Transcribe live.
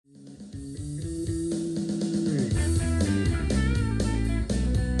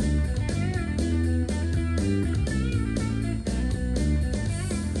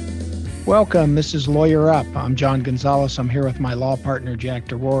Welcome. This is Lawyer Up. I'm John Gonzalez. I'm here with my law partner, Jack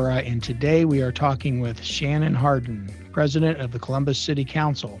DeRora, and today we are talking with Shannon Hardin, President of the Columbus City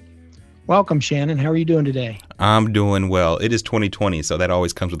Council. Welcome, Shannon. How are you doing today? I'm doing well. It is 2020, so that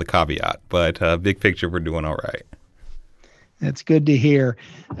always comes with a caveat, but big picture, we're doing all right. That's good to hear.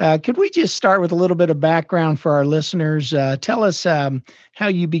 Could we just start with a little bit of background for our listeners? Tell us how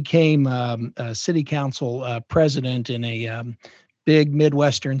you became a city council president in a big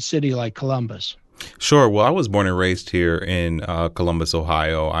Midwestern city like Columbus. Sure. Well, I was born and raised here in Columbus,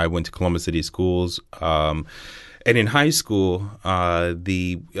 Ohio. I went to Columbus City Schools. And in high school, I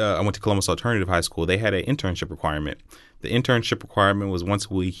went to Columbus Alternative High School. They had an internship requirement. The internship requirement was once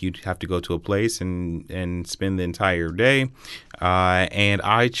a week you'd have to go to a place and spend the entire day. And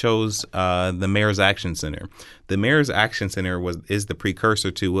I chose the Mayor's Action Center. The Mayor's Action Center is the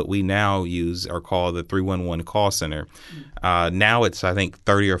precursor to what we now use or call the 311 call center. Now it's, I think,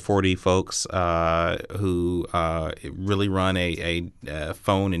 30 or 40 folks who really run a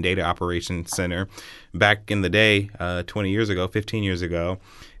phone and data operations center. Back in the day, 20 years ago, 15 years ago,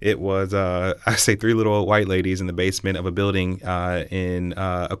 it was, I say, three little old white ladies in the basement of a building in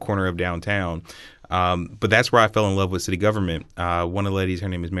a corner of downtown. But that's where I fell in love with city government. One of the ladies, her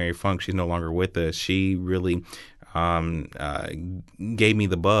name is Mary Funk. She's no longer with us. She really gave me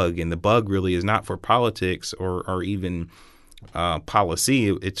the bug. And the bug really is not for politics or even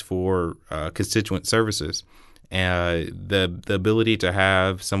policy. It's for constituent services. The ability to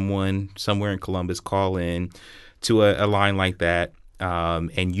have someone somewhere in Columbus call in to a line like that,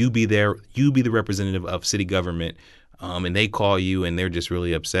 and you be the representative of city government, and they call you and they're just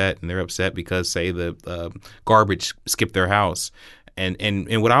really upset, and they're upset because, say, the garbage skipped their house.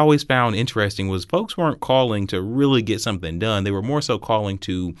 And what I always found interesting was folks weren't calling to really get something done. They were more so calling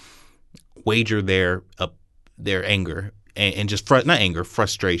to wager their anger and just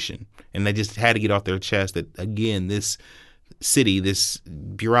frustration. And they just had to get off their chest that, again, this city, this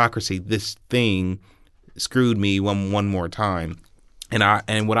bureaucracy, this thing screwed me one more time.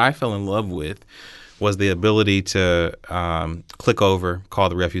 And what I fell in love with was the ability to click over, call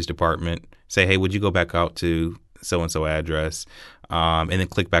the refuse department, say, hey, would you go back out to so-and-so address, and then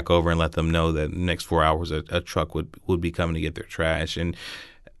click back over and let them know that in the next 4 hours a truck would be coming to get their trash. And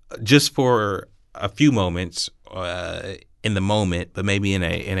just for a few moments in the moment, but maybe in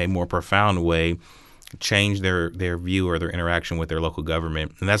a more profound way, change their view or their interaction with their local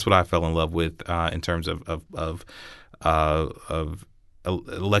government. And that's what I fell in love with in terms of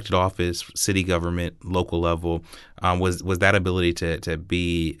elected office, city government, local level, was that ability to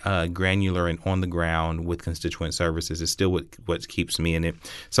be granular and on the ground with constituent services is still what keeps me in it.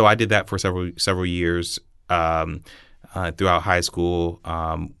 So I did that for several years throughout high school.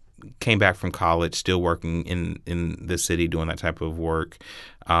 Came back from college, still working in the city doing that type of work,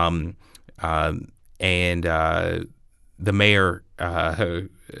 and the mayor. And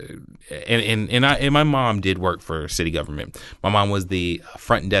my mom did work for city government. My mom was the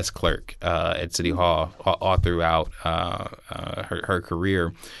front desk clerk at City Hall all throughout her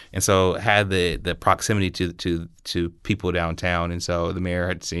career, and so had the proximity to people downtown. And so the mayor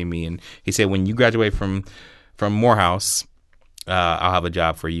had seen me, and he said, "When you graduate from Morehouse, I'll have a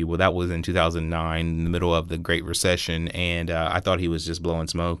job for you." Well, that was in 2009, in the middle of the Great Recession, and I thought he was just blowing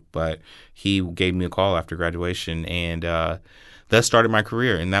smoke, but he gave me a call after graduation, and that started my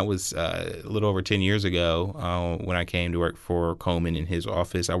career. And that was a little over 10 years ago when I came to work for Coleman in his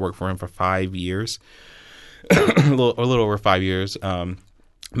office. I worked for him for 5 years, a little over 5 years,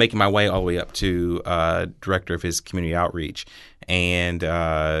 making my way all the way up to director of his community outreach. And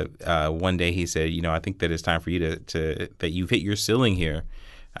one day he said, I think that it's time for you that you've hit your ceiling here.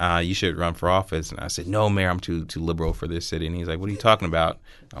 You should run for office. And I said, no, Mayor, I'm too liberal for this city. And he's like, what are you talking about?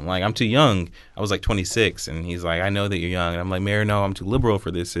 I'm like, I'm too young. I was like 26. And he's like, I know that you're young. And I'm like, Mayor, no, I'm too liberal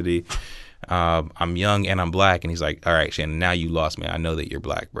for this city. I'm young and I'm black. And he's like, all right, Shannon, now you lost me. I know that you're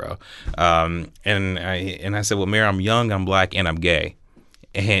black, bro. And I said, well, Mayor, I'm young, I'm black, and I'm gay.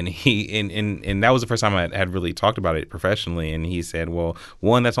 And and that was the first time I had really talked about it professionally. And he said, well,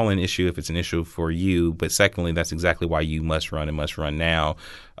 one, that's only an issue if it's an issue for you. But secondly, that's exactly why you must run and must run now,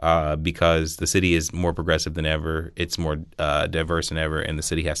 because the city is more progressive than ever. It's more diverse than ever. And the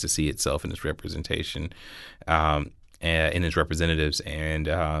city has to see itself in its representation and in its representatives. And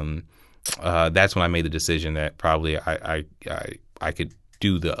that's when I made the decision that probably I could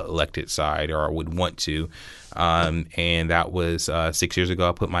do the elected side, or I would want to. And that was 6 years ago.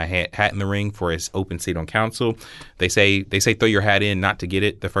 I put my hat in the ring for an open seat on council. They say throw your hat in not to get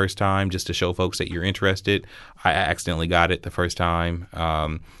it the first time, just to show folks that you're interested. I accidentally got it the first time.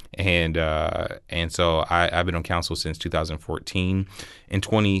 And so I've been on council since 2014. In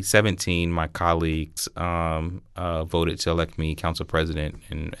 2017, my colleagues voted to elect me council president,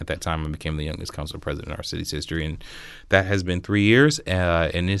 and at that time, I became the youngest council president in our city's history. And that has been 3 years,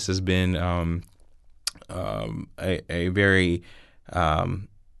 and this has been a very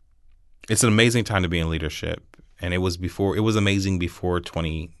it's an amazing time to be in leadership, and it was amazing before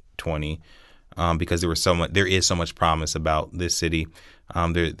 2020. Because there is so much promise about this city.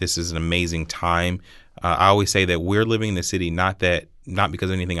 This is an amazing time. I always say that we're living in the city not because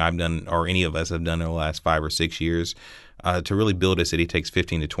of anything I've done or any of us have done in the last 5 or 6 years. To really build a city takes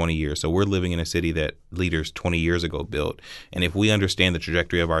 15 to 20 years. So we're living in a city that leaders 20 years ago built. And if we understand the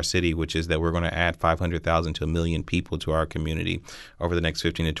trajectory of our city, which is that we're going to add 500,000 to 1 million people to our community over the next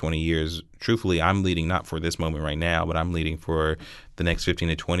 15 to 20 years, truthfully, I'm leading not for this moment right now, but I'm leading for the next 15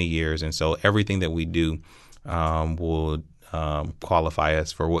 to 20 years. And so everything that we do will qualify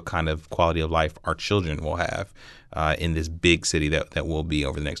us for what kind of quality of life our children will have in this big city that will be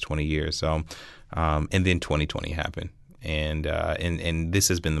over the next 20 years. So, and then 2020 happened. And this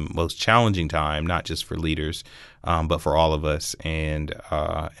has been the most challenging time, not just for leaders, but for all of us. And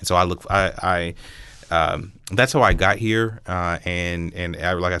so that's how I got here. And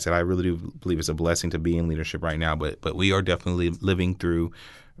like I said, I really do believe it's a blessing to be in leadership right now. But we are definitely living through,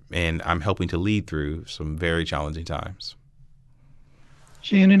 and I'm helping to lead through some very challenging times.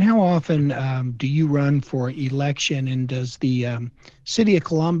 Shannon, how often do you run for election, and does the city of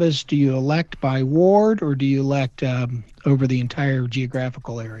Columbus, do you elect by ward, or do you elect over the entire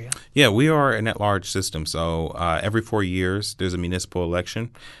geographical area? Yeah, we are an at-large system. So every 4 years, there's a municipal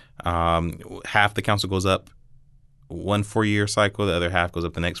election. Half the council goes up 1 4-year cycle, the other half goes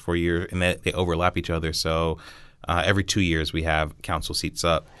up the next 4 years, and they overlap each other. So every 2 years, we have council seats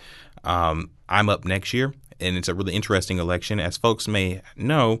up. I'm up next year. And it's a really interesting election. As folks may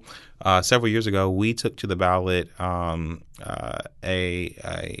know, several years ago, we took to the ballot a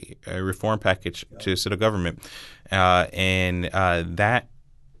reform package to city government. And that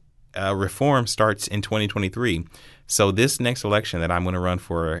reform starts in 2023. So this next election that I'm going to run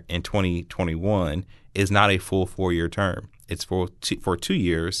for in 2021 is not a full 4-year term. It's for 2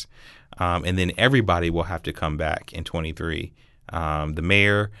 years. And then everybody will have to come back in 23. The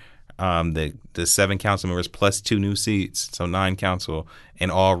mayor, the 7 council members plus 2 new seats, so 9 council,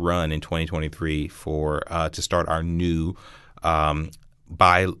 and all run in 2023 to start our new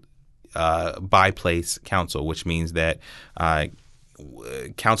by place council, which means that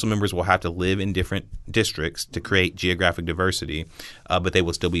council members will have to live in different districts to create geographic diversity, but they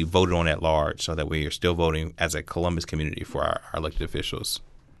will still be voted on at large, so that we are still voting as a Columbus community for our elected officials.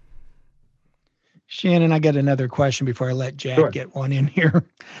 Shannon, I got another question before I let Jack get one in here.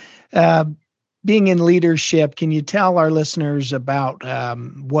 Being in leadership, can you tell our listeners about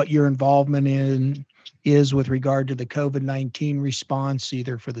what your involvement is with regard to the COVID-19 response,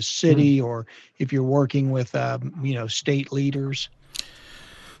 either for the city or if you're working with state leaders?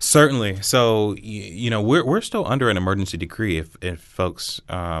 Certainly. So, we're still under an emergency decree. If folks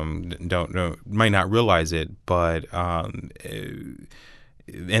don't know, might not realize it, but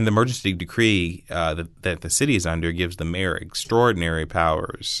and the emergency decree that the city is under gives the mayor extraordinary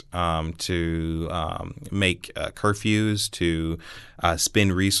powers to make curfews, to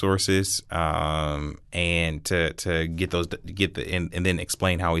spend resources, and to and then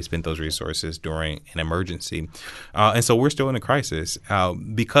explain how he spent those resources during an emergency. And so we're still in a crisis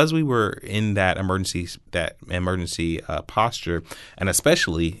because we were in that emergency posture, and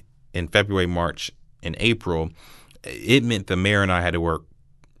especially in February, March, and April. It meant the mayor and I had to work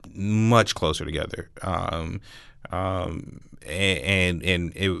much closer together. And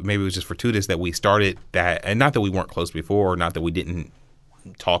maybe it was just fortuitous that we started that, and not that we weren't close before, not that we didn't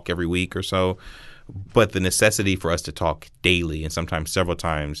talk every week or so, but the necessity for us to talk daily and sometimes several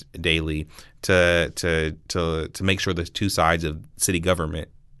times daily to make sure the two sides of city government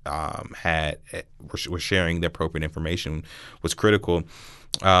were sharing the appropriate information was critical.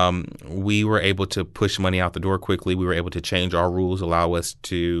 We were able to push money out the door quickly. We were able to change our rules, allow us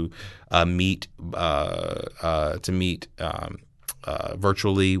to meet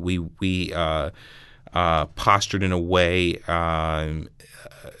virtually. We postured in a way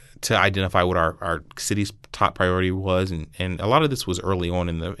to identify what our city's top priority was, and a lot of this was early on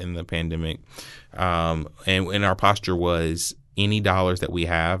in the pandemic. And our posture was any dollars that we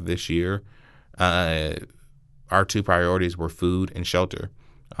have this year. Our 2 priorities were food and shelter.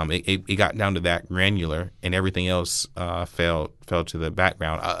 It got down to that granular, and everything else fell to the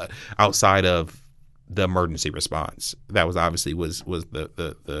background outside of the emergency response. That was obviously was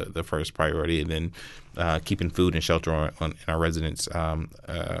the first priority, and then keeping food and shelter on our residents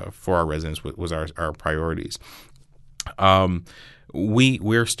for our residents was our priorities.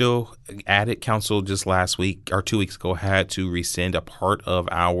 We're still at it. Council just last week or 2 weeks ago had to rescind a part of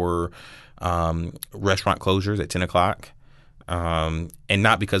our restaurant closures at 10 o'clock. And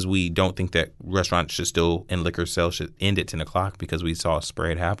not because we don't think that restaurants should still and liquor sales should end at 10 o'clock because we saw a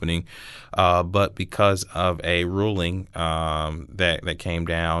spread happening, but because of a ruling that came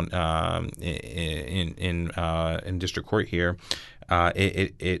down in district court here.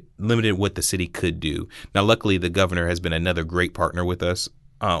 It limited what the city could do. Now, luckily, the governor has been another great partner with us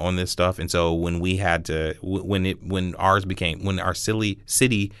on this stuff, and so when we had to, when our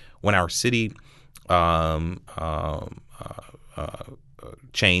city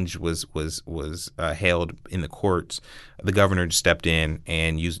change was held in the courts, the governor stepped in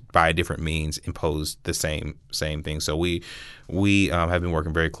and used by a different means imposed the same thing. So we have been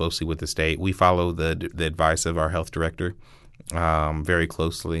working very closely with the state. We follow the advice of our health director very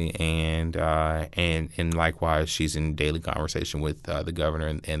closely, and likewise, she's in daily conversation with the governor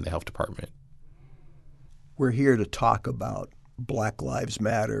and the health department. We're here to talk about Black Lives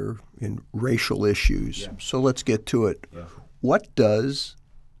Matter and racial issues. Yeah. So let's get to it. Yeah. What does,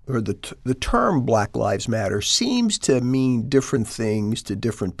 or the term Black Lives Matter seems to mean different things to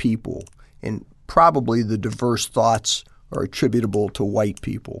different people, and probably the diverse thoughts are attributable to white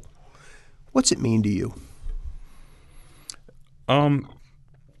people. What's it mean to you?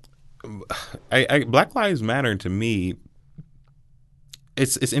 Black Lives Matter to me,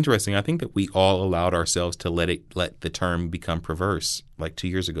 it's interesting. I think that we all allowed ourselves to let the term become perverse, like 2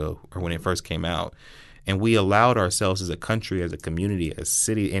 years ago or when it first came out. And we allowed ourselves as a country, as a community, as a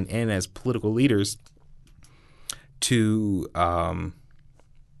city, and as political leaders to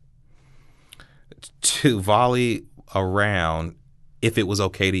volley around if it was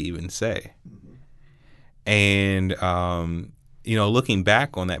okay to even say. And looking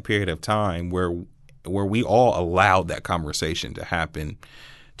back on that period of time where we all allowed that conversation to happen,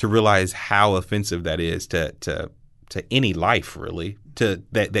 to realize how offensive that is to any life, really, to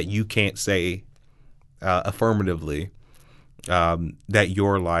that you can't say affirmatively that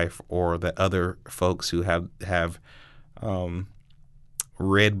your life or that other folks who have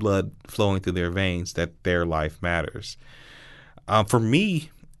red blood flowing through their veins, that their life matters. For me,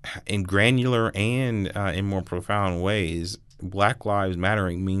 in granular and in more profound ways, Black Lives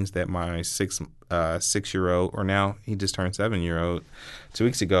Mattering means that my 6-year-old, or now he just turned 7-year-old 2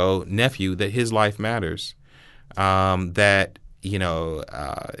 weeks ago, nephew, that his life matters. That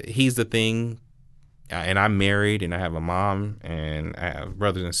he's the thing. And I'm married, and I have a mom, and I have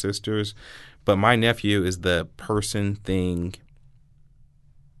brothers and sisters. But my nephew is the person, thing,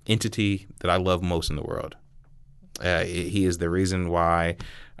 entity that I love most in the world. He is the reason why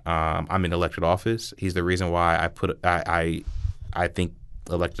I'm in elected office. He's the reason why I think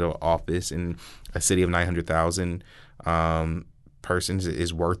elected office in a city of 900,000 persons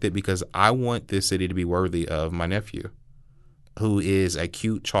is worth it, because I want this city to be worthy of my nephew, who is a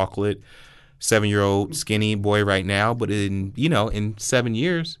cute chocolate 7-year-old skinny boy right now, but in 7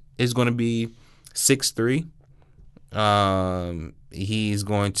 years is going to be 6'3". He's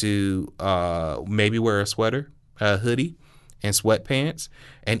going to maybe wear a sweater, a hoodie, and sweatpants.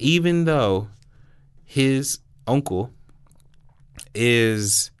 And even though his uncle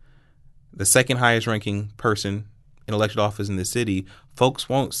is the second highest ranking person in elected office in the city, folks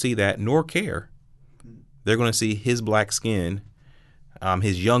won't see that nor care. They're going to see his black skin,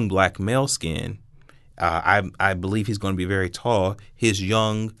 his young black male skin. I believe he's going to be very tall. His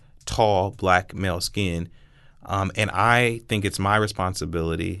young, tall black male skin. And I think it's my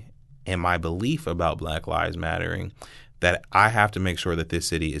responsibility and my belief about Black Lives Mattering that I have to make sure that this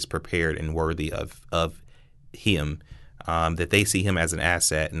city is prepared and worthy of him, that they see him as an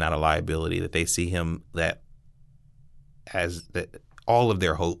asset and not a liability, that they see him that all of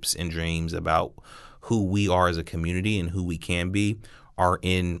their hopes and dreams about who we are as a community and who we can be are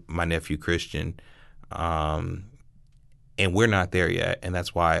in my nephew Christian. And we're not there yet. And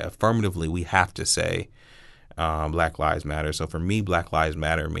that's why affirmatively we have to say Black Lives Matter. So for me, Black Lives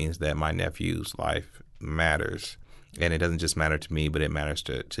Matter means that my nephew's life matters. And it doesn't just matter to me, but it matters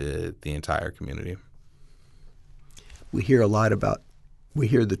to the entire community. We hear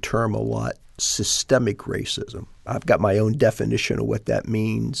the term a lot, systemic racism. I've got my own definition of what that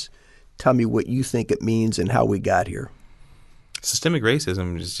means. Tell me what you think it means and how we got here. Systemic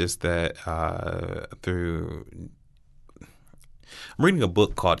racism is just that through I'm reading a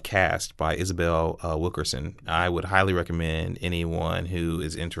book called Caste by Isabel Wilkerson. I would highly recommend anyone who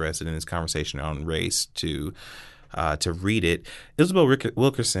is interested in this conversation on race to read it. Isabel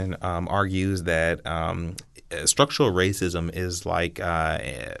Wilkerson argues that structural racism is like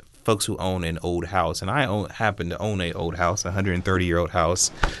folks who own an old house, and I happen to own an old house, a 130-year-old house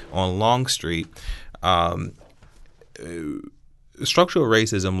on Long Street. Structural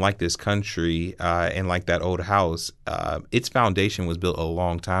racism, like this country and like that old house, its foundation was built a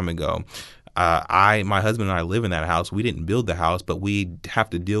long time ago. My husband and I live in that house. We didn't build the house, but we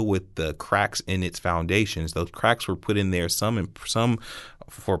have to deal with the cracks in its foundations. Those cracks were put in there, some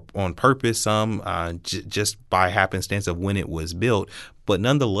for on purpose, some just by happenstance of when it was built. But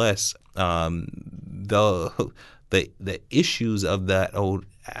nonetheless, the issues of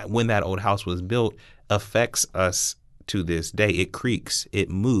when that old house was built affects us to this day. It creaks, it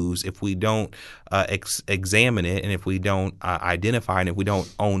moves. If we don't examine it, and if we don't identify, and if we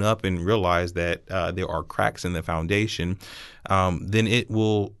don't own up and realize that there are cracks in the foundation, then it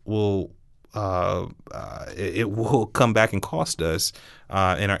will come back and cost us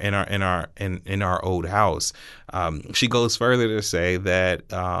in our old house. She goes further to say that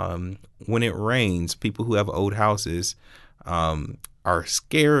when it rains, people who have old houses are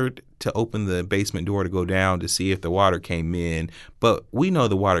scared to open the basement door to go down to see if the water came in. But we know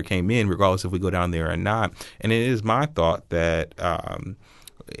the water came in regardless if we go down there or not. And it is my thought that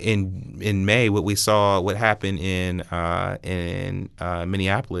in May, what happened in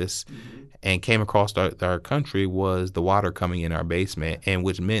Minneapolis and came across our country was the water coming in our basement, and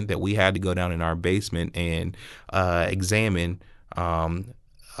which meant that we had to go down in our basement and examine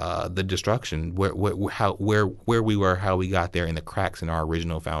the destruction, where we were, how we got there, and the cracks in our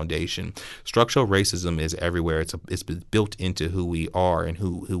original foundation. Structural racism is everywhere. It's built into who we are and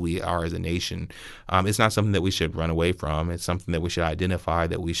who we are as a nation. It's not something that we should run away from. It's something that we should identify,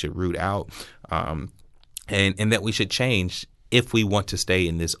 that we should root out, and that we should change if we want to stay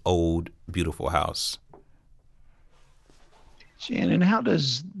in this old, beautiful house. Shannon, how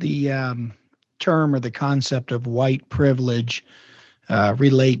does the term or the concept of white privilege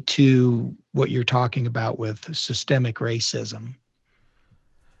relate to what you're talking about with systemic racism?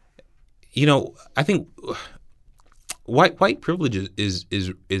 I think white privilege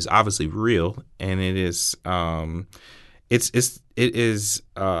is obviously real, and it is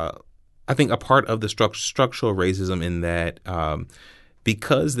I think a part of the structural racism, in that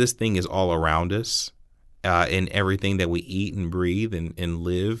because this thing is all around us in everything that we eat and breathe and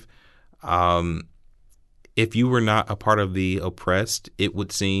live. If you were not a part of the oppressed, it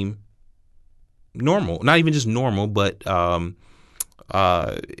would seem normal. Not even just normal, but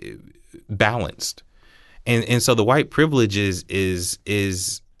balanced. And so the white privilege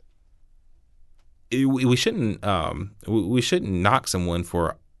we shouldn't knock someone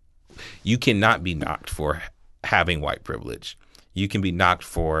for. You cannot be knocked for having white privilege. You can be knocked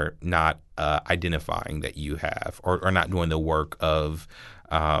for not identifying that you have, or not doing the work of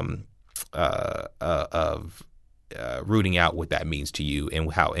rooting out what that means to you and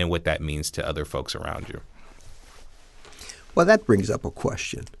what that means to other folks around you. Well, that brings up a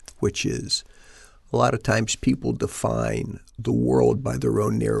question, which is a lot of times people define the world by their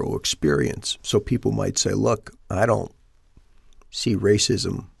own narrow experience. So people might say, look, I don't see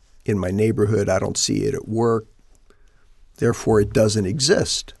racism in my neighborhood. I don't see it at work. Therefore, it doesn't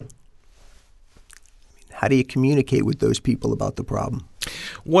exist. How do you communicate with those people about the problem?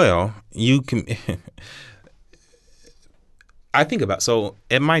 Well, you can. I think about, so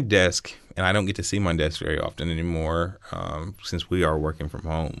at my desk, and I don't get to see my desk very often anymore since we are working from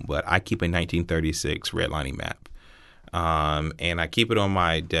home, but I keep a 1936 redlining map. And I keep it on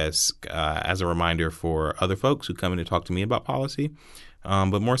my desk as a reminder for other folks who come in to talk to me about policy,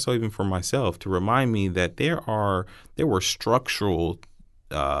 but more so even for myself, to remind me that there were structural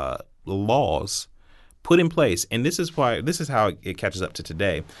laws put in place, and this is how it catches up to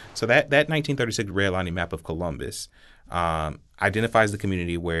today. So that 1936 redlining map of Columbus identifies the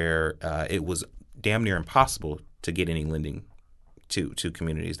community where it was damn near impossible to get any lending to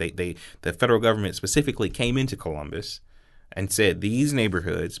communities. The federal government specifically came into Columbus and said these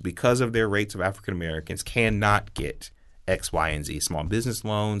neighborhoods, because of their rates of African Americans, cannot get X, Y, and Z, small business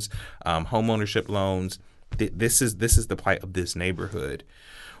loans, home ownership loans. This is the plight of this neighborhood.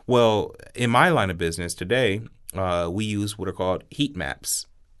 Well, in my line of business today, we use what are called heat maps.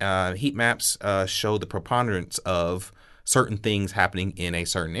 Heat maps show the preponderance of certain things happening in a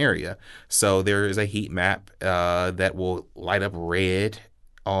certain area. So there is a heat map that will light up red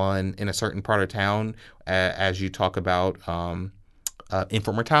in a certain part of town as you talk about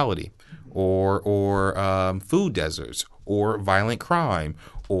infant mortality or food deserts or violent crime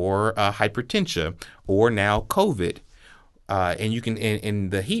or hypertension or now COVID. And you can,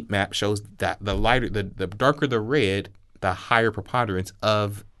 and the heat map shows that the lighter, the darker the red, the higher preponderance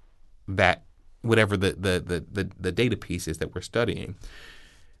of that, whatever the data piece is that we're studying.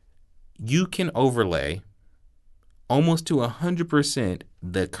 You can overlay almost to 100%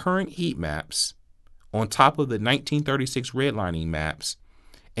 the current heat maps on top of the 1936 redlining maps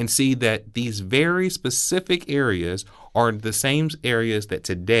and see that these very specific areas are the same areas that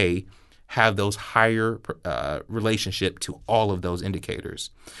today have those higher relationship to all of those indicators.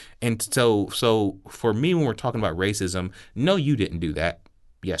 And so for me, when we're talking about racism, no, you didn't do that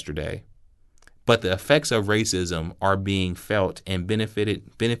yesterday. But the effects of racism are being felt and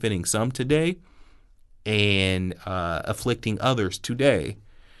benefiting some today and afflicting others today,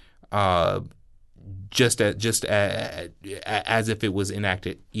 just as if it was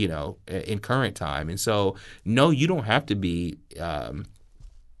enacted, in current time. And so, no, you don't have to be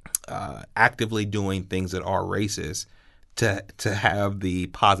actively doing things that are racist to have the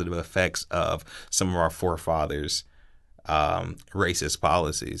positive effects of some of our forefathers' racist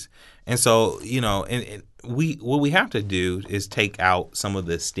policies. And so, and what we have to do is take out some of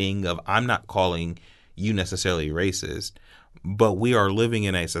the sting of, I'm not calling you necessarily racist, but we are living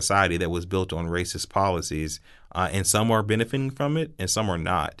in a society that was built on racist policies, and some are benefiting from it and some are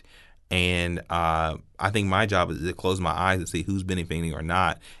not. And I think my job is to close my eyes and see who's benefiting or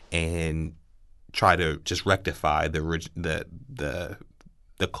not, and try to just rectify the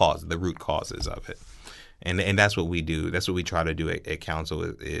cause, the root causes of it. And that's what we do. That's what we try to do at council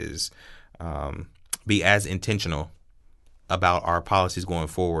is be as intentional about our policies going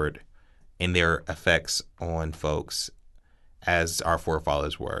forward and their effects on folks as our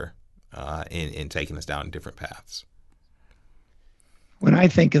forefathers were in taking us down different paths. When I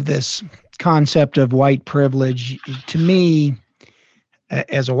think of this concept of white privilege, to me,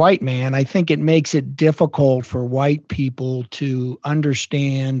 as a white man, I think it makes it difficult for white people to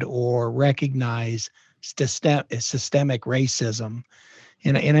understand or recognize systemic racism.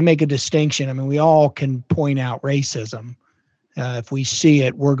 And I make a distinction. I mean, we all can point out racism. If we see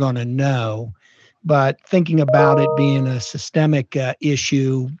it, we're going to know. But thinking about it being a systemic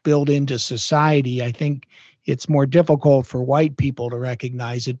issue built into society, I think it's more difficult for white people to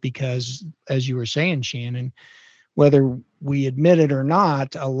recognize it because, as you were saying, Shannon, whether we admit it or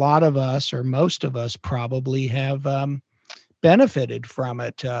not, a lot of us, or most of us probably have benefited from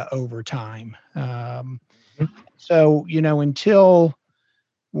it over time. So, until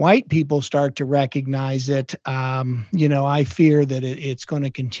white people start to recognize it, I fear that it's going to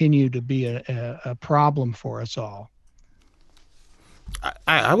continue to be a problem for us all.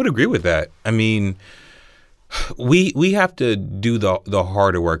 I would agree with that. I mean, we have to do the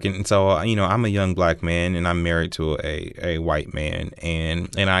harder work. And so, I'm a young black man and I'm married to a white man. And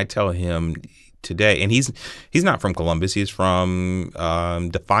I tell him today, and he's not from Columbus. He's from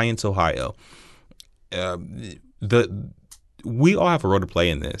Defiance, Ohio. We all have a role to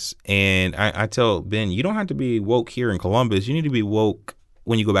play in this. And I tell Ben, you don't have to be woke here in Columbus. You need to be woke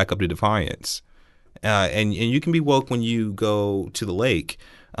when you go back up to Defiance. And you can be woke when you go to the lake.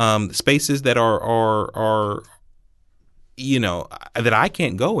 Spaces that are that I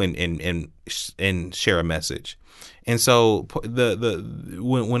can't go and share a message. And so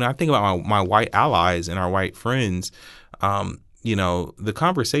when I think about my white allies and our white friends, the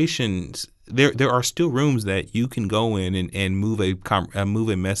conversations, there are still rooms that you can go in and move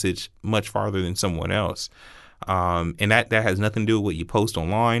a message much farther than someone else. And that has nothing to do with what you post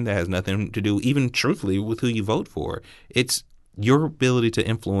online. That has nothing to do, even truthfully, with who you vote for. It's your ability to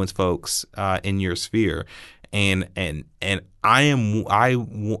influence folks in your sphere. And I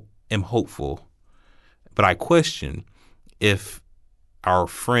am hopeful, but I question if our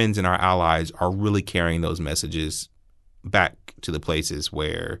friends and our allies are really carrying those messages back to the places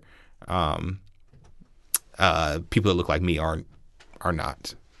where people that look like me are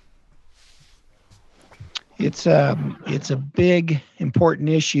not. It's a big, important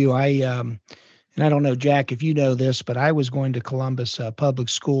issue. And I don't know, Jack, if you know this, but I was going to Columbus public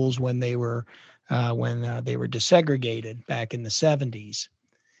schools when they were desegregated back in the 70s.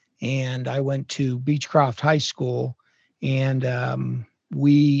 And I went to Beechcroft High School, and the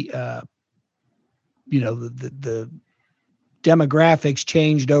demographics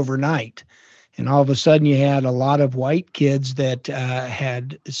changed overnight. And all of a sudden you had a lot of white kids that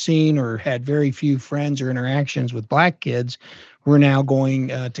had seen or had very few friends or interactions with black kids were now going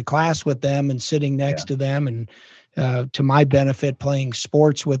to class with them and sitting next to them, and to my benefit, playing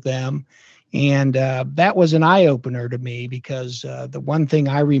sports with them. And that was an eye-opener to me, because the one thing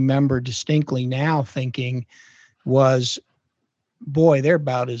I remember distinctly now thinking, was, boy, they're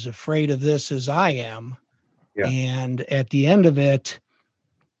about as afraid of this as I am. Yeah. And at the end of it,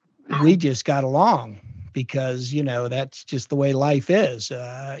 we just got along because, that's just the way life is.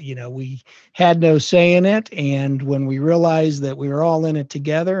 We had no say in it. And when we realized that we were all in it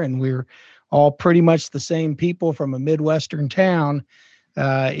together and we were all pretty much the same people from a Midwestern town,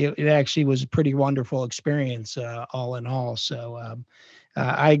 it actually was a pretty wonderful experience, all in all. So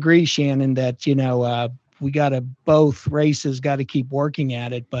I agree, Shannon, that, we got to, both races got to keep working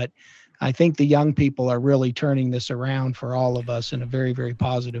at it. But I think the young people are really turning this around for all of us in a very, very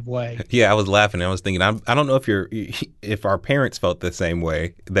positive way. Yeah, I was laughing. I was thinking, I don't know if our parents felt the same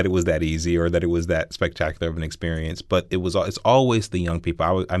way, that it was that easy or that it was that spectacular of an experience. But it's always the young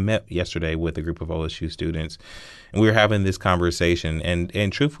people. I met yesterday with a group of OSU students, and we were having this conversation.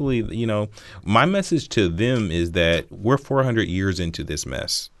 And truthfully, my message to them is that we're 400 years into this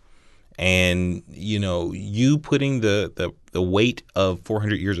mess. And, you putting the weight of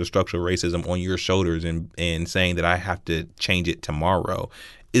 400 years of structural racism on your shoulders and saying that I have to change it tomorrow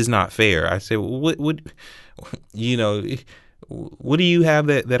is not fair. I say, what do you have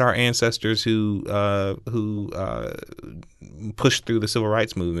that our ancestors who pushed through the civil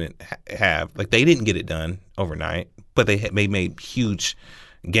rights movement have? Like, they didn't get it done overnight, but they made huge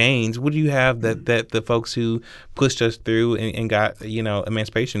gains. What do you have that the folks who pushed us through and got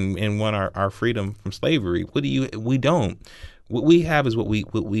emancipation and won our freedom from slavery? We don't. What we have is what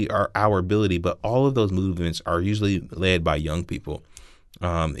we are, our ability. But all of those movements are usually led by young people.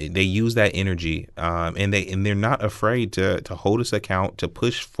 They use that energy, and they're not afraid to hold us account, to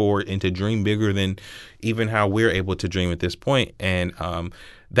push forward, and to dream bigger than even how we're able to dream at this point. And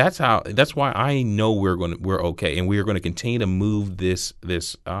that's why I know we're okay, and we are going to continue to move this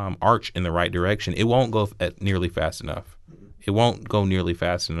arch in the right direction. It won't go nearly fast enough. It won't go nearly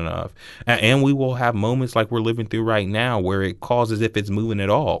fast enough. And we will have moments like we're living through right now where it calls as if it's moving at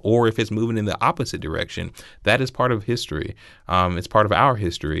all, or if it's moving in the opposite direction. That is part of history. It's part of our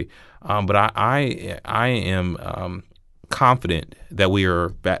history. But I am confident that we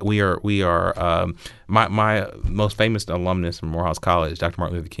are. My most famous alumnus from Morehouse College, Dr.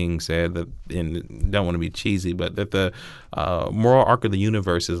 Martin Luther King, said that, and don't want to be cheesy, but that the moral arc of the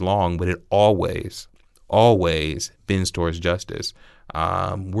universe is long, but it always bends towards justice.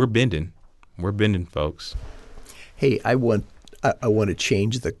 We're bending, folks. Hey, I want to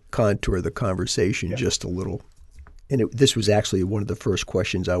change the contour of the conversation just a little. And this was actually one of the first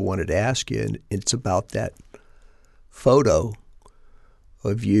questions I wanted to ask you, and it's about that photo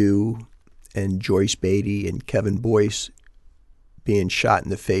of you and Joyce Beatty and Kevin Boyce being shot in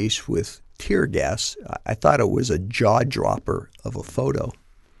the face with tear gas. I thought it was a jaw dropper of a photo.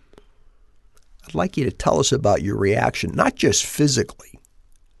 I'd like you to tell us about your reaction, not just physically,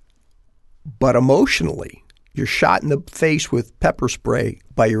 but emotionally. You're shot in the face with pepper spray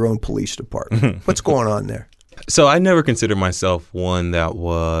by your own police department. What's going on there? So I never considered myself one that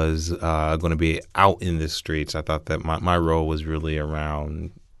was going to be out in the streets. I thought that my role was really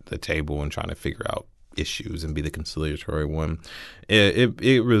around the table and trying to figure out issues and be the conciliatory one.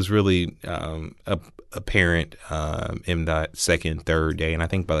 It was really apparent in that second, third day. And I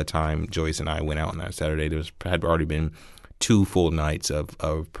think by the time Joyce and I went out on that Saturday, had already been 2 full nights of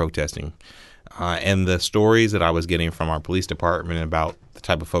protesting. And the stories that I was getting from our police department about the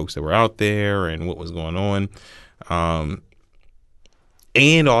type of folks that were out there and what was going on.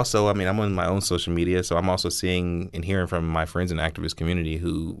 And also, I mean, I'm on my own social media, so I'm also seeing and hearing from my friends in the activist community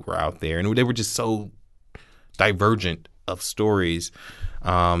who were out there. And they were just so divergent of stories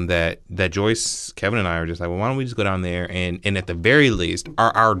that Joyce, Kevin, and I are just like, well, why don't we just go down there and at the very least,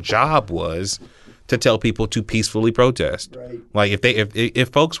 our job was to tell people to peacefully protest. Right. Like if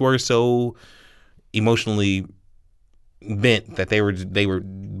folks were so emotionally bent that they were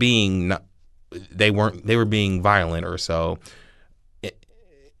being violent or so. It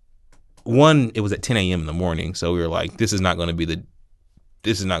was at 10 a.m. in the morning, so we were like, this is not going to be the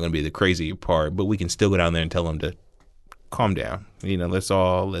crazy part, but we can still go down there and tell them to calm down. Let's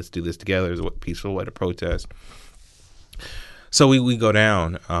do this together. It's a peaceful way to protest. So we go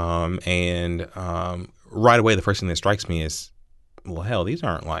down, and right away the first thing that strikes me is, well, hell, these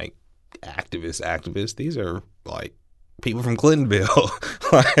aren't like activists. These are like people from Clintonville.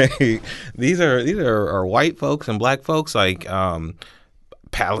 Like these are white folks and black folks. Like saw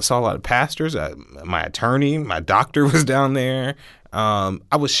a lot of pastors. My attorney, my doctor was down there.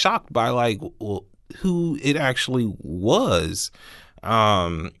 I was shocked by who it actually was.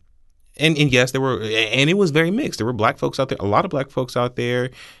 And yes, there were, and it was very mixed. There were black folks out there, a lot of black folks out there.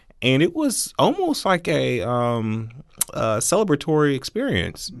 and it was almost like a celebratory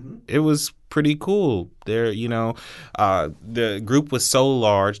experience. It was pretty cool. There, the group was so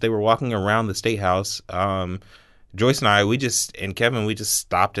large. They were walking around the State House. Joyce and I, Kevin, we just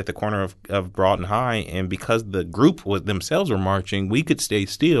stopped at the corner of Broad and High, and because the group themselves were marching, we could stay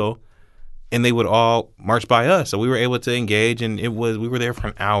still, and they would all march by us. So we were able to engage, and we were there for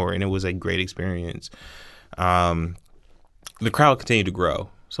an hour, and it was a great experience. The crowd continued to grow.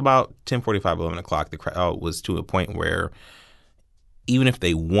 So about 10:45, 11 o'clock, the crowd was to a point where even if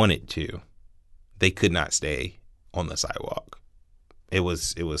they wanted to, they could not stay on the sidewalk. It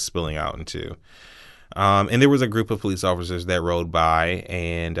was spilling out into. And there was a group of police officers that rode by,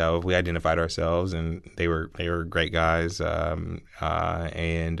 and we identified ourselves, and they were great guys, and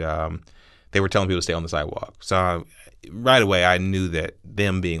they were telling people to stay on the sidewalk. So right away, I knew that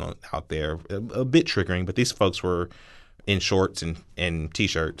them being out there a bit triggering, but these folks were in shorts and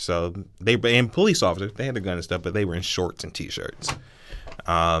t-shirts. So and police officers, they had their gun and stuff, but they were in shorts and t-shirts.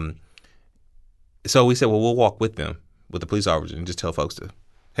 So we said, well, we'll walk with them, with the police officers, and just tell folks to,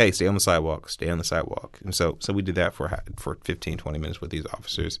 hey, stay on the sidewalk, stay on the sidewalk. And so we did that for 15, 20 minutes with these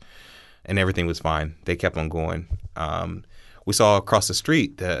officers, and everything was fine. They kept on going. We saw across the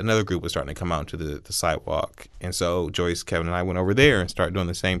street that another group was starting to come out to the sidewalk. And so Joyce, Kevin, and I went over there and started doing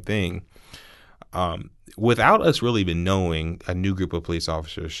the same thing. Without us really even knowing, a new group of police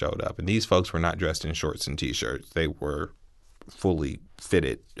officers showed up. And these folks were not dressed in shorts and T-shirts. They were fully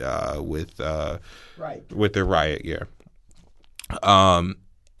fitted with their riot gear.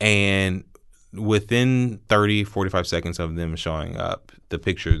 And within 30, 45 seconds of them showing up, the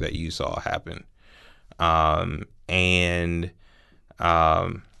picture that you saw happened. It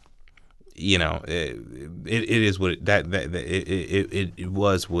is what it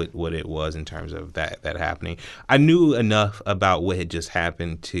was what it was in terms of that happening. I knew enough about what had just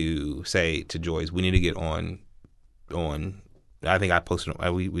happened to say to Joyce, we need to get on. I think I posted.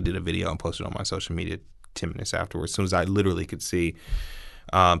 We did a video and posted on my social media 10 minutes afterwards, as soon as I literally could see,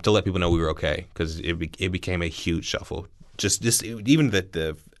 to let people know we were okay, because it became a huge shuffle. Just even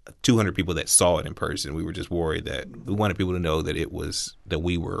the 200 people that saw it in person, we were just worried that we wanted people to know that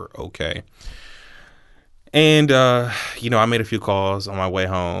we were okay. And I made a few calls on my way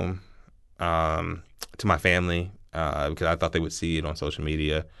home to my family because I thought they would see it on social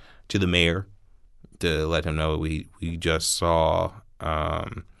media, to the mayor to let him know we just saw,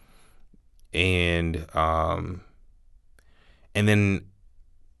 and then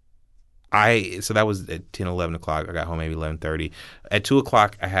so that was at 10, 11 o'clock. I got home maybe 11:30. At 2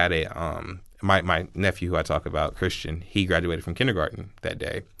 o'clock, I had my nephew who I talk about, Christian. He graduated from kindergarten that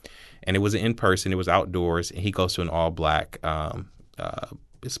day, and it was in person. It was outdoors. And he goes to an all black.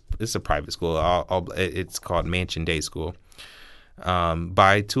 It's a private school. It's called Mansion Day School.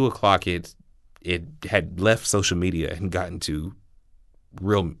 By 2 o'clock, it had left social media and gotten to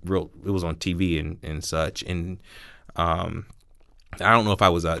real. It was on TV and such. And I don't know if I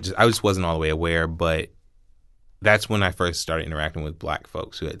just wasn't all the way aware, but that's when I first started interacting with black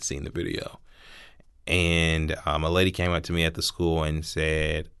folks who had seen the video. And a lady came up to me at the school and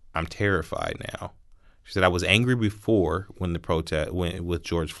said, "I'm terrified now." She said, "I was angry before when the protest went with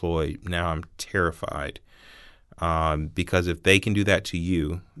George Floyd. Now I'm terrified because if they can do that to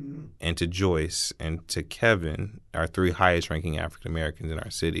you and to Joyce and to Kevin, our three highest ranking African Americans in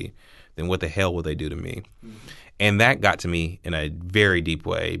our city, then what the hell will they do to me?" Mm-hmm. And that got to me in a very deep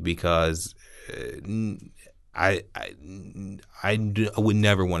way, because I would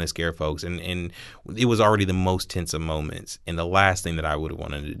never want to scare folks. And it was already the most tense of moments. And the last thing that I would have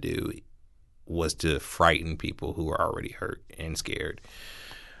wanted to do was to frighten people who were already hurt and scared.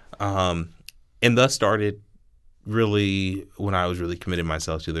 And thus started really when I was really committing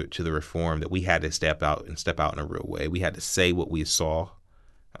myself to the reform, that we had to step out in a real way. We had to say what we saw.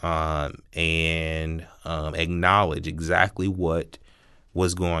 And acknowledge exactly what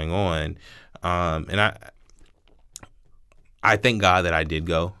was going on. And I thank God that I did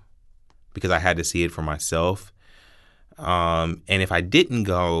go, because I had to see it for myself. And if I didn't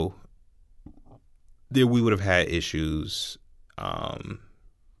go, then we would have had issues,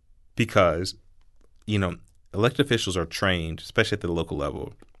 because, elected officials are trained, especially at the local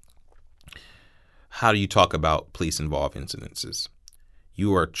level. How do you talk about police-involved incidences?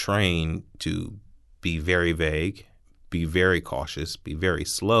 You are trained to be very vague, be very cautious, be very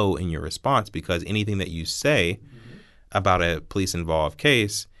slow in your response, because anything that you say about a police-involved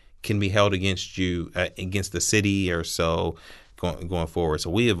case can be held against you, against the city or so going forward. So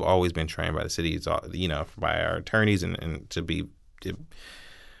we have always been trained by the city, by our attorneys, and to be.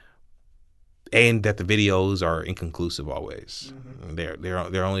 and that the videos are inconclusive always.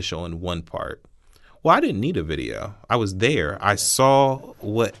 They're only showing one part. Well, I didn't need a video. I was there. I saw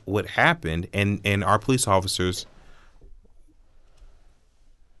what happened, and our police officers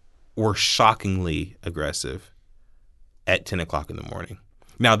were shockingly aggressive at 10 o'clock in the morning.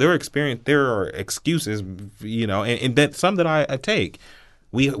 Now, there are excuses, and that's some that I take.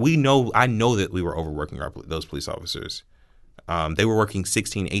 I know that we were overworking those police officers. They were working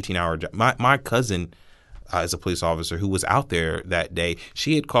 16, 18-hour jobs. My cousin is a police officer who was out there that day.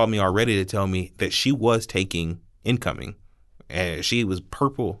 She had called me already to tell me that she was taking incoming. And she was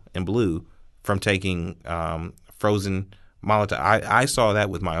purple and blue from taking frozen Molotov. I saw that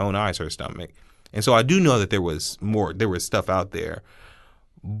with my own eyes, her stomach. And so I do know that there was stuff out there.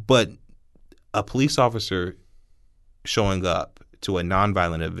 But a police officer showing up to a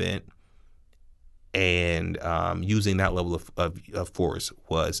nonviolent event and using that level of force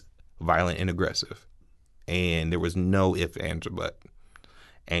was violent and aggressive. And there was no ifs, ands, or buts.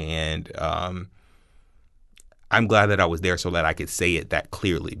 And I'm glad that I was there so that I could say it that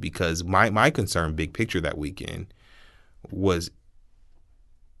clearly, because my concern, big picture that weekend, was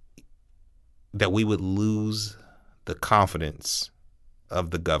that we would lose the confidence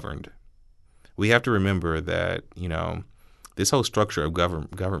of the governed. We have to remember that, this whole structure of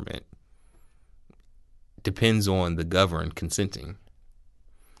government depends on the governed consenting.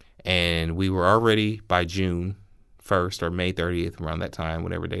 And we were already, by June 1st or May 30th, around that time,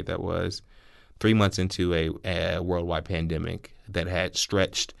 whatever date that was, 3 months into a worldwide pandemic that had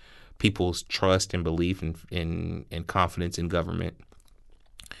stretched people's trust and belief and confidence in government.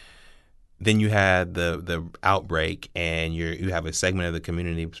 Then you had the outbreak, and you have a segment of the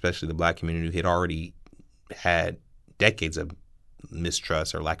community, especially the Black community, who had already had decades of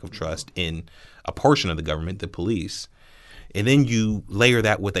mistrust or lack of trust in a portion of the government, the police. And then you layer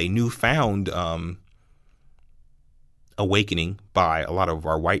that with a newfound awakening by a lot of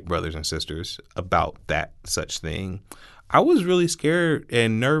our white brothers and sisters about that such thing. I was really scared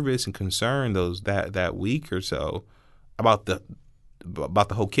and nervous and concerned that week or so about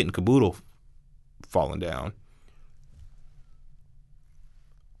the whole kit and caboodle falling down.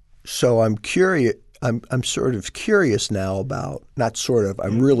 So I'm curious. I'm sort of curious now about, not sort of,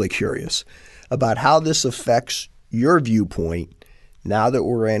 I'm really curious about how this affects your viewpoint now that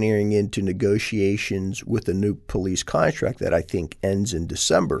we're entering into negotiations with a new police contract that I think ends in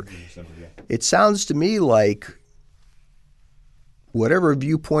December. It sounds to me like whatever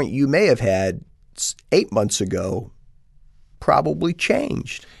viewpoint you may have had 8 months ago probably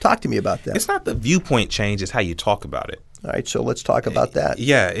changed. Talk to me about that. It's not the viewpoint change, it's how you talk about it. All right, so let's talk about that.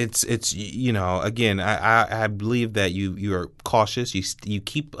 Yeah, it's again, I believe that you are cautious. You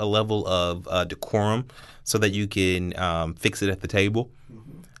keep a level of decorum so that you can fix it at the table.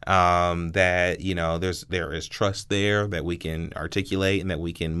 That there is trust there that we can articulate and that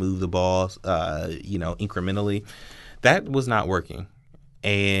we can move the ball incrementally. That was not working,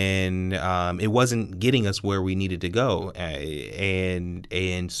 and it wasn't getting us where we needed to go,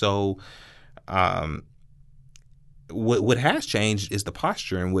 and so. What has changed is the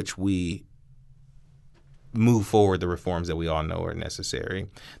posture in which we move forward the reforms that we all know are necessary.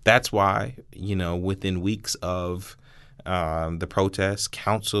 That's why, within weeks of the protests,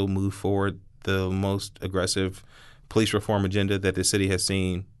 council moved forward the most aggressive police reform agenda that the city has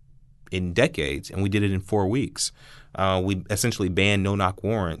seen in decades, and we did it in 4 weeks. We essentially banned no-knock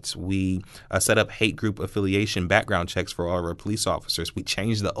warrants. We set up hate group affiliation background checks for all of our police officers. We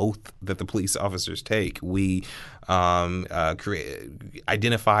changed the oath that the police officers take. We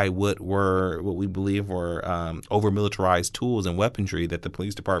identify what we believe were over-militarized tools and weaponry that the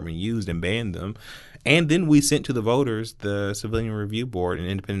police department used and banned them. And then we sent to the voters the Civilian Review Board and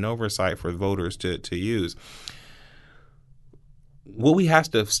independent oversight for voters to use. What we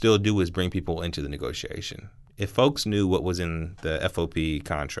have to still do is bring people into the negotiation. If folks knew what was in the FOP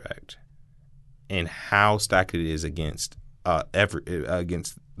contract and how stacked it is against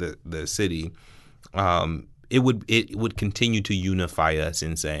the city, it would continue to unify us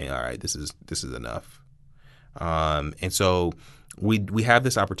in saying, all right, this is enough. And so we have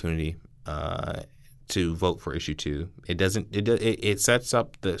this opportunity to vote for issue 2. It sets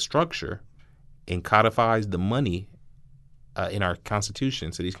up the structure and codifies the money in our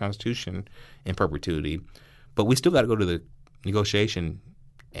Constitution, city's Constitution, in perpetuity. But we still got to go to the negotiation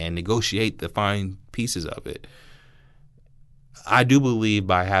and negotiate the fine pieces of it. I do believe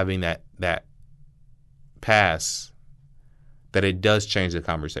by having that pass that it does change the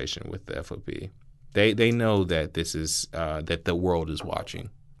conversation with the FOP. They know that this is that the world is watching,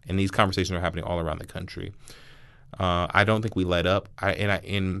 and these conversations are happening all around the country. I don't think we let up.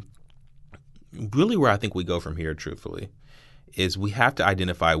 really where I think we go from here, truthfully, is we have to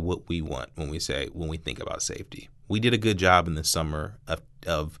identify what we want when we think about safety. We did a good job in the summer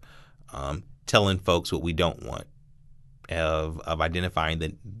of telling folks what we don't want, of identifying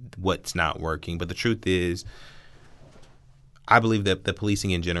that what's not working. But the truth is, I believe that the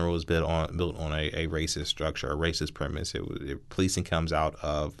policing in general is built on a racist structure, a racist premise. Policing comes out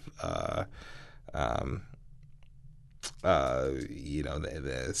of the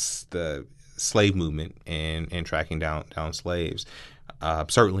slave movement and tracking down slaves.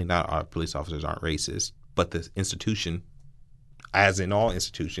 Certainly not our police officers aren't racist, but the institution, as in all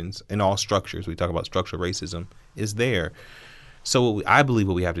institutions, in all structures, we talk about structural racism, is there. So I believe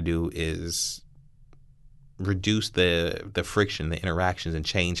what we have to do is reduce the friction, the interactions, and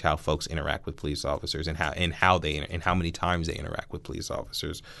change how folks interact with police officers and how many times they interact with police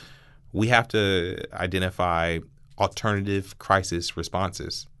officers. We have to identify alternative crisis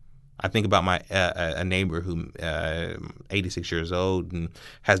responses. I think about my a neighbor who 86 years old and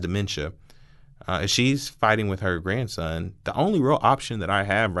has dementia. She's fighting with her grandson. The only real option that I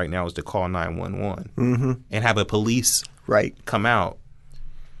have right now is to call 911 and have a police come out.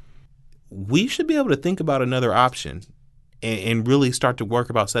 We should be able to think about another option and really start to work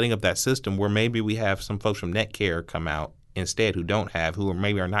about setting up that system where maybe we have some folks from NetCare come out instead who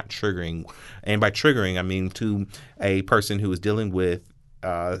maybe are not triggering. And by triggering, I mean to a person who is dealing with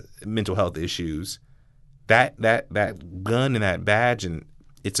mental health issues, that gun and that badge, and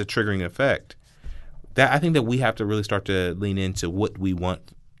it's a triggering effect. That I think that we have to really start to lean into what we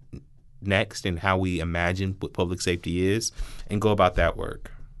want next and how we imagine what public safety is and go about that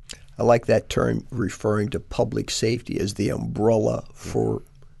work. I like that term, referring to public safety as the umbrella for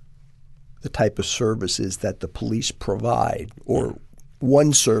the type of services that the police provide, or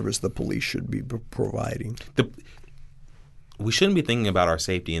one service the police should be providing. We shouldn't be thinking about our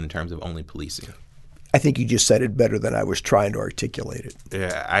safety in terms of only policing. I think you just said it better than I was trying to articulate it.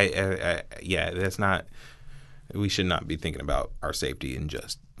 Yeah, that's not. We should not be thinking about our safety in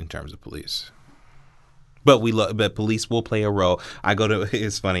terms of police. But but police will play a role.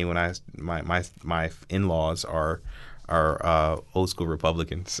 It's funny when my in-laws are old school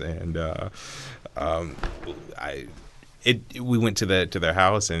Republicans, and we went to their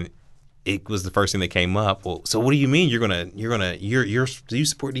house, and it was the first thing that came up. Well, so what do you mean do you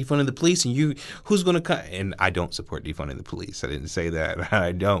support defunding the police, and who's going to cut? And I don't support defunding the police. I didn't say that.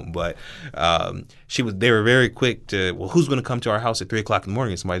 I don't. But they were very quick to, well, who's going to come to our house at 3:00 in the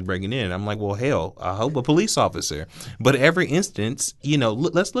morning and somebody's breaking in? And I'm like, well, hell, I hope a police officer. But every instance,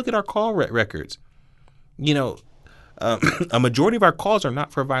 let's look at our call records. A majority of our calls are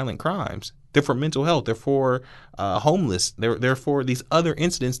not for violent crimes. They're for mental health. They're for homeless. They're for these other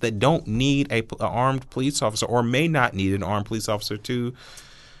incidents that don't need an armed police officer, or may not need an armed police officer to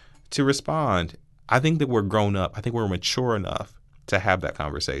respond. I think that we're grown up. I think we're mature enough to have that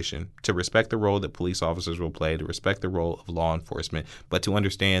conversation, to respect the role that police officers will play, to respect the role of law enforcement, but to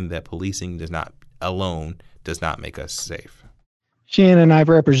understand that policing does not make us safe. Shannon, I've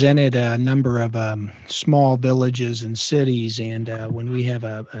represented a number of small villages and cities, and when we have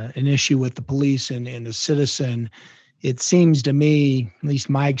an issue with the police and a citizen, it seems to me, at least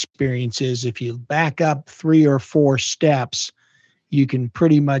my experience is, if you back up 3 or 4 steps, you can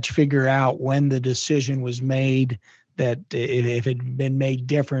pretty much figure out when the decision was made, that if it had been made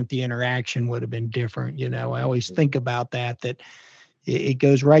different, the interaction would have been different. I always think about that it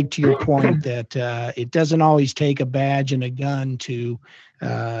goes right to your point that it doesn't always take a badge and a gun to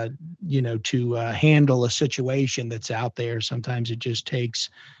handle a situation that's out there. Sometimes it just takes,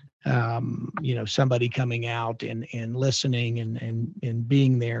 somebody coming out and listening and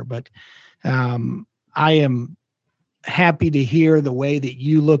being there. But I am happy to hear the way that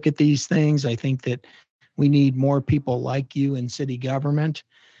you look at these things. I think that we need more people like you in city government.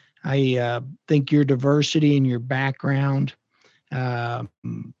 I think your diversity and your background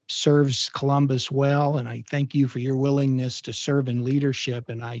serves Columbus well, and I thank you for your willingness to serve in leadership.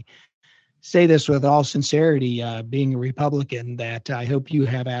 And I say this with all sincerity, being a Republican, that I hope you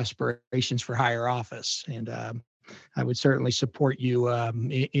have aspirations for higher office, and I would certainly support you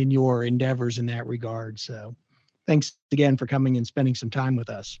in your endeavors in that regard. So thanks again for coming and spending some time with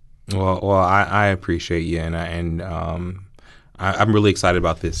us. Well, I appreciate you, and I'm really excited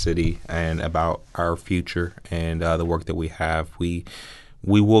about this city and about our future and the work that we have. We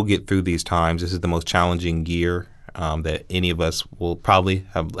will get through these times. This is the most challenging year that any of us will probably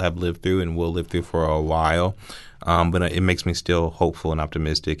have lived through and will live through for a while. But it makes me still hopeful and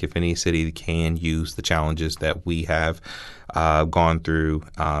optimistic. If any city can use the challenges that we have gone through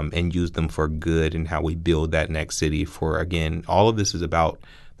and use them for good and how we build that next city for, again, all of this is about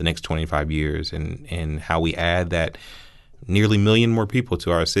the next 25 years, and how we add that nearly 1 million more people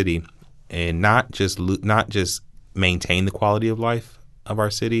to our city, and not just maintain the quality of life of our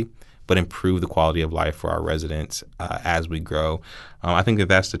city, but improve the quality of life for our residents as we grow. I think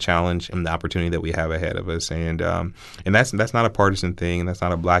that's the challenge and the opportunity that we have ahead of us, and that's not a partisan thing, and that's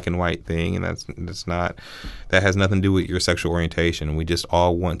not a black and white thing, and that has nothing to do with your sexual orientation. We just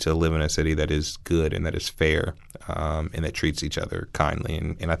all want to live in a city that is good and that is fair, and that treats each other kindly,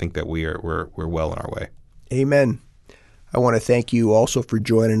 and I think that we're well on our way. Amen. I want to thank you also for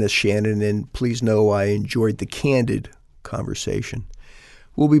joining us, Shannon, and please know I enjoyed the candid conversation.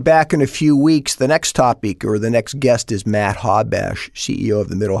 We'll be back in a few weeks. The next topic or the next guest is Matt Habash, CEO of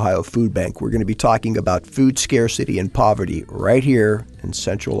the Mid-Ohio Food Bank. We're going to be talking about food scarcity and poverty right here in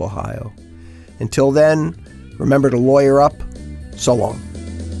Central Ohio. Until then, remember to lawyer up. So long.